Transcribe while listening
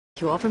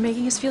you all for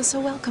making us feel so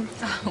welcome.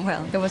 Oh,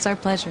 well, it was our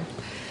pleasure.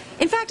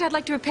 In fact, I'd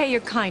like to repay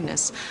your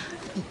kindness.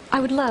 I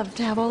would love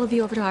to have all of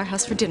you over to our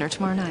house for dinner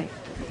tomorrow night.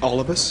 All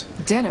of us?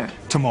 Dinner?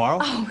 Tomorrow?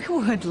 Oh,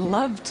 we would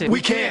love to.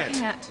 We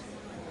can't.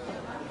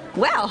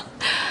 Well,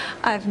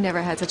 I've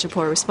never had such a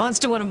poor response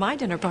to one of my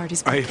dinner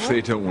parties before. If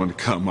they don't want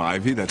to come,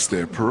 Ivy, that's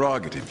their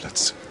prerogative.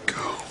 Let's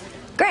go.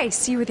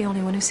 Grace, you were the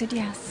only one who said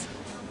yes.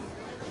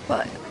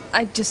 Well,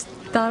 I just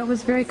thought it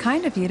was very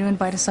kind of you to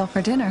invite us all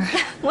for dinner.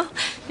 Well,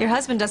 your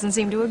husband doesn't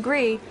seem to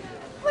agree.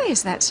 Why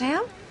is that,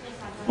 Sam?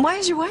 Why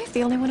is your wife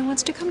the only one who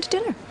wants to come to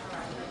dinner?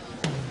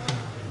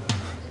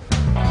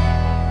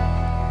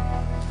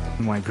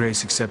 Why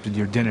Grace accepted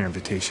your dinner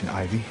invitation,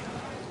 Ivy.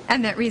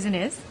 And that reason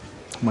is?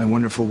 My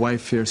wonderful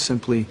wife here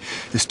simply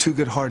is too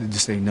good-hearted to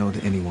say no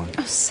to anyone.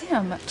 Oh,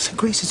 Sam. So,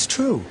 Grace, it's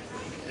true.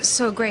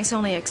 So Grace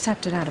only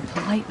accepted out of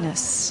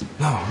politeness.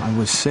 No, I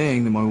was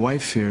saying that my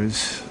wife here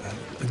is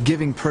a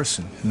giving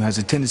person who has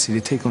a tendency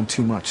to take on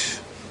too much.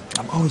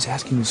 I'm always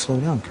asking you to slow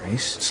down,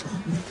 Grace.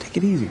 Take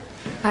it easy.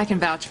 I can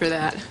vouch for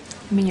that.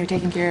 I mean, you're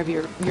taking care of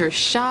your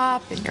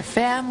shop and your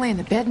family and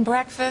the bed and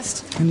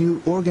breakfast. And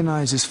you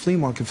organize this flea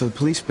market for the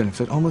police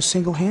benefit almost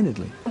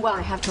single-handedly. Well,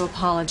 I have to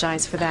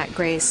apologize for that,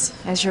 Grace.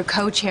 As your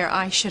co-chair,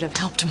 I should have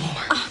helped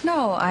more. Oh,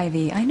 no,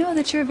 Ivy. I know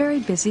that you're a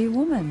very busy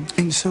woman.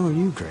 And so are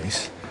you,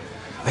 Grace.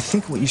 I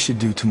think what you should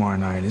do tomorrow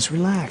night is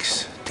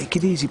relax. Take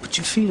it easy. Put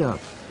your feet up.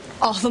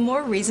 All the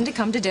more reason to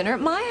come to dinner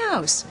at my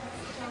house.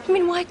 I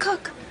mean, why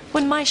cook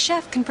when my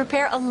chef can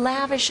prepare a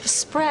lavish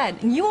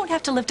spread and you won't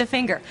have to lift a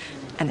finger?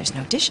 And there's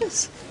no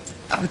dishes.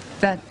 Oh,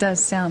 that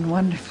does sound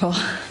wonderful.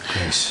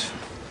 Grace,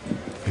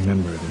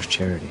 remember, there's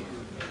charity.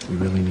 We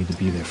really need to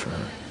be there for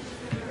her.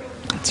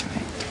 That's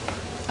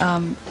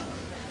right.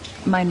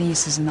 My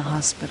niece is in the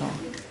hospital.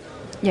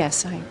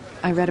 Yes,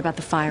 I read about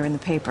the fire in the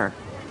paper.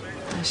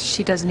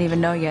 She doesn't even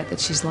know yet that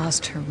she's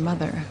lost her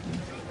mother,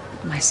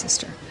 my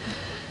sister.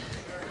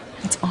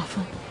 It's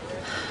awful.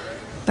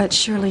 But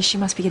surely she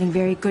must be getting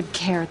very good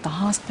care at the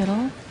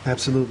hospital.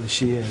 Absolutely,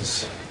 she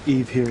is.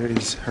 Eve here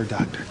is her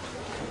doctor.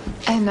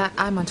 And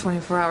I'm on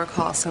 24-hour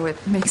call, so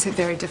it makes it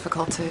very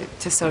difficult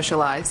to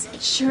socialize.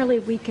 Surely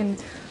we can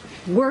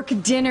work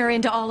dinner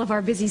into all of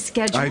our busy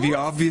schedules. Ivy,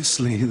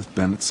 obviously, the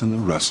Bennetts and the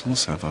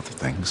Russells have other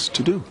things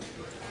to do.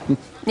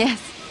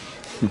 Yes.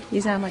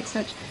 You sound like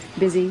such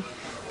busy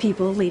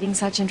people leading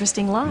such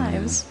interesting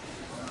lives.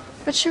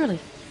 But surely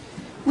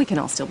we can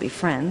all still be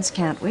friends,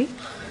 can't we?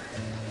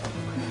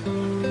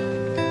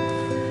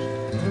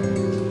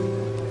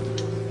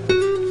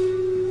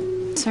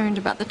 Concerned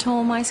about the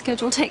toll my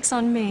schedule takes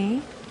on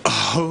me.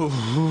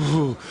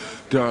 Oh,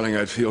 darling,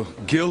 I'd feel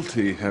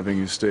guilty having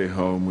you stay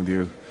home with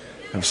you.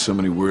 Have so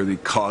many worthy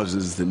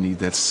causes that need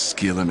that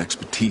skill and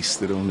expertise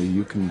that only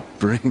you can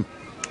bring.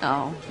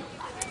 Oh,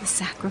 the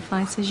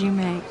sacrifices you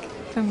make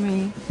for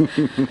me.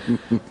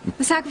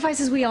 The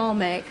sacrifices we all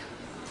make.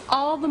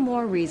 All the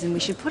more reason we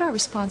should put our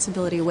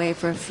responsibility away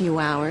for a few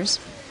hours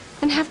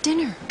and have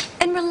dinner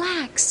and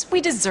relax.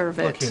 We deserve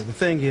it. Look here, the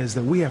thing is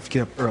that we have to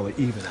get up early,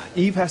 Eve and I.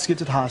 Eve has to get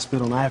to the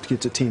hospital, and I have to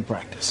get to team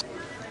practice.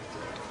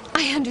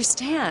 I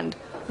understand.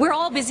 We're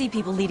all busy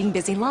people leading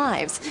busy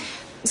lives.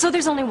 So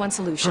there's only one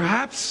solution.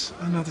 Perhaps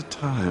another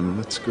time.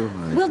 Let's go,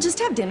 Ivy. We'll just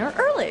have dinner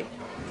early.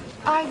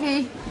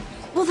 Ivy.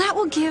 Well, that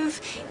will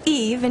give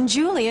Eve and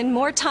Julian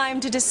more time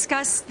to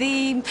discuss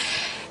the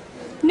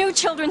new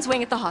children's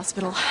wing at the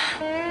hospital.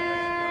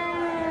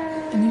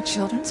 The new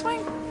children's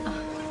wing?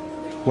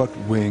 What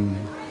wing?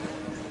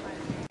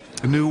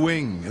 A new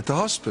wing at the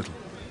hospital.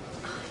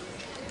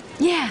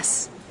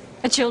 Yes,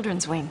 a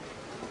children's wing.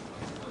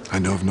 I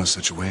know of no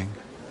such wing.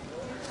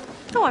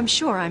 Oh, I'm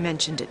sure I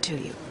mentioned it to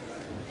you.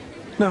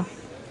 No.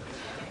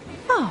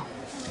 Oh,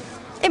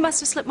 it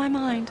must have slipped my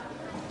mind.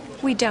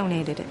 We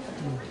donated it.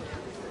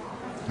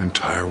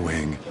 Entire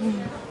wing.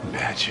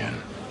 Imagine.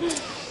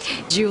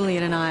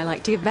 Julian and I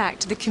like to give back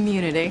to the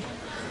community.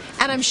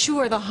 And I'm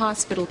sure the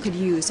hospital could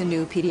use a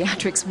new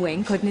pediatrics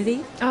wing, couldn't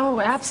it?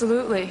 Oh,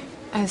 absolutely.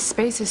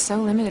 Space is so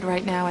limited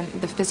right now, and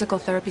the physical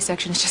therapy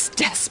section is just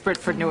desperate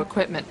for new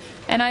equipment.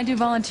 And I do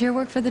volunteer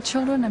work for the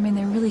children. I mean,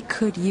 they really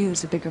could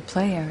use a bigger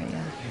play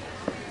area.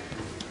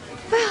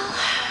 Well,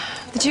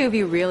 the two of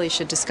you really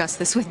should discuss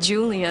this with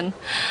Julian.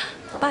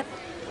 But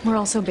we're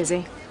all so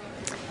busy.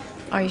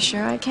 Are you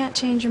sure I can't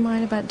change your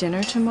mind about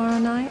dinner tomorrow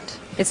night?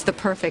 It's the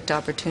perfect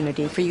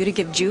opportunity for you to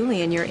give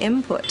Julian your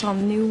input on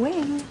the new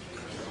wing.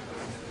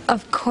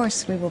 Of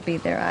course we will be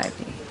there,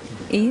 Ivy.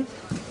 Eve?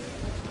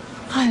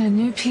 Oh, a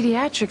new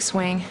pediatrics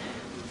wing.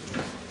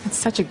 It's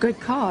such a good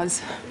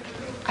cause.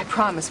 I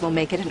promise we'll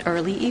make it an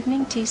early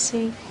evening,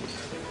 TC.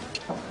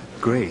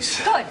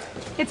 Grace. Good.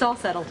 It's all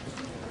settled.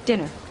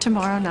 Dinner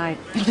tomorrow night.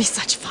 It'll be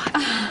such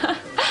fun.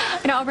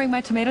 And I'll bring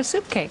my tomato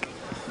soup cake.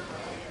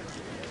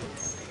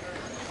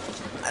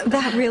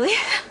 That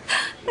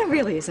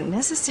really isn't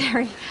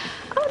necessary.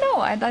 Oh,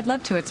 no, I'd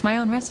love to. It's my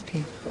own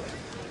recipe.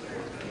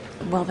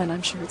 Well, then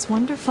I'm sure it's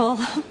wonderful.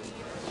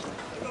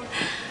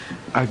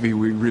 Ivy,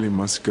 we really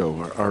must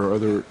go. Our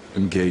other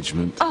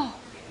engagement. Oh,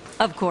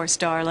 of course,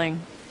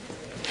 darling.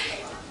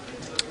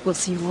 We'll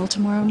see you all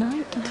tomorrow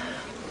night.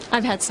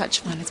 I've had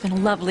such fun. It's been a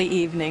lovely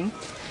evening.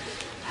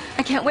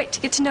 I can't wait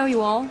to get to know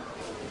you all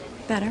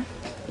better.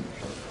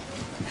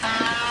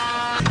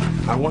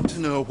 I want to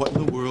know what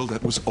in the world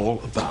that was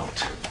all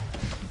about.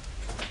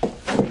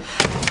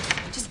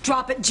 Just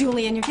drop it,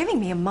 Julian. You're giving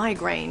me a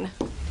migraine.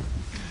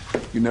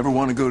 You never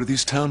want to go to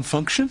these town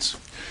functions?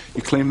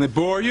 You claim they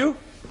bore you?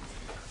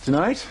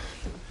 Tonight,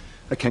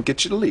 I can't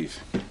get you to leave.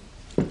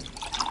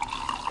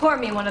 Pour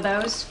me one of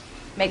those.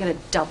 Make it a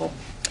double.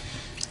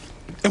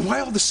 And why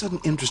all the sudden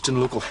interest in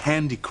local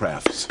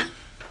handicrafts?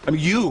 I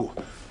mean, you,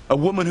 a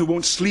woman who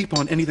won't sleep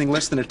on anything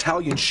less than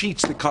Italian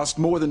sheets that cost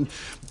more than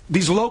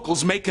these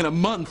locals make in a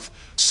month,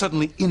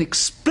 suddenly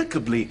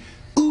inexplicably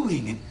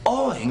oohing and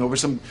awing over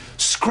some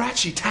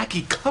scratchy,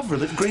 tacky cover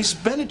that Grace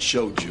Bennett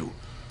showed you.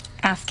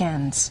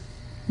 Afghans.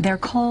 They're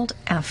called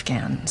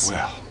Afghans.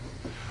 Well,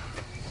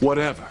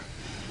 whatever.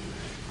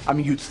 I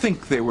mean, you'd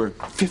think they were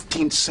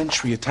 15th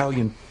century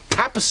Italian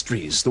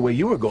tapestries, the way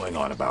you were going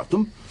on about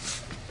them.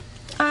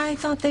 I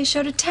thought they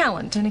showed a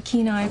talent and a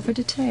keen eye for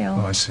detail.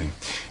 Oh, I see.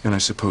 And I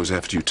suppose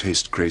after you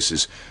taste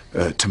Grace's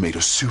tomato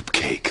soup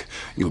cake,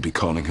 you'll be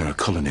calling her a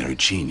culinary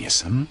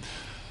genius, hmm?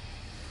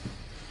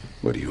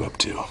 What are you up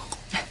to?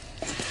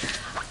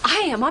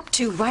 I am up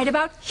to right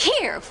about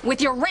here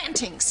with your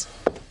rantings.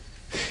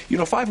 You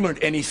know, if I've learned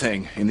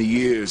anything in the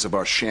years of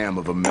our sham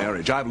of a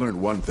marriage, I've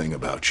learned one thing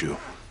about you.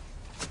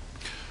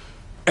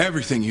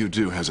 Everything you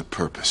do has a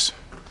purpose.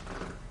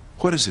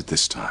 What is it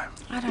this time?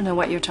 I don't know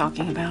what you're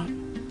talking about.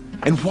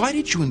 And why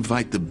did you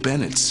invite the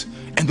Bennetts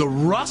and the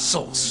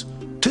Russells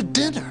to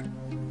dinner?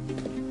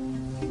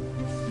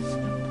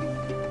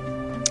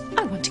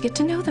 I want to get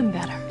to know them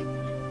better.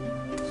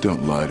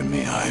 Don't lie to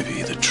me,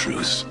 Ivy, the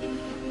truth.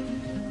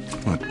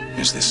 What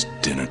is this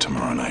dinner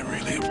tomorrow night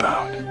really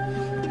about?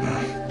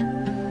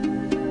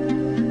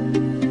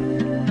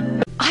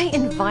 I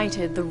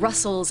invited the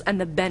Russells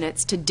and the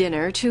Bennetts to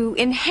dinner to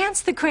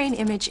enhance the Crane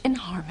image in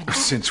Harmony.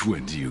 Since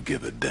when do you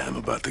give a damn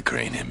about the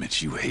Crane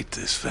image? You hate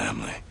this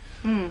family.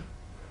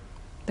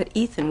 But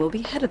Ethan will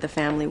be head of the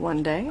family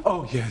one day.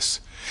 Oh, yes.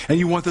 And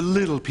you want the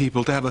little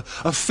people to have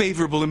a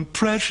favorable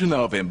impression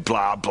of him.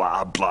 Blah,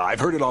 blah, blah. I've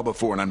heard it all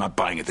before, and I'm not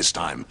buying it this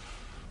time.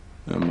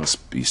 There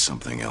must be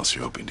something else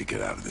you're hoping to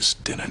get out of this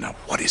dinner. Now,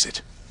 what is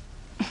it?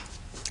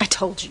 I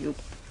told you.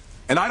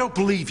 And I don't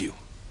believe you.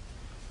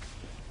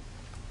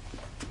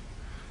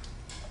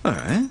 All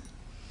right.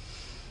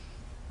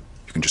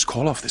 You can just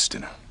call off this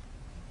dinner.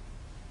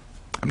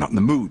 I'm not in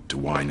the mood to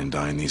wine and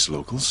dine these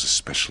locals,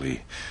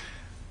 especially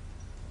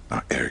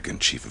our arrogant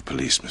chief of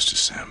police, Mr.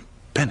 Sam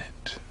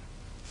Bennett.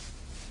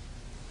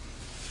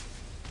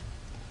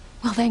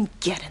 Well, then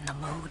get in the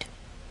mood.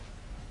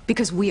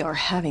 Because we are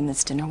having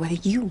this dinner whether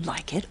you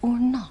like it or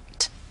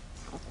not.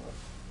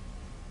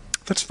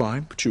 That's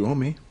fine, but you owe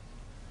me.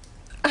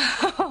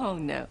 Oh,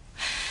 no.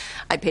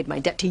 I paid my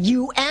debt to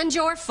you and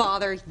your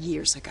father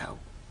years ago.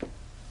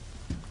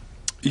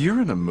 You're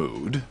in a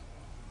mood.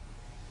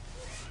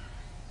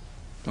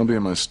 I'll be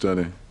in my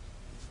study.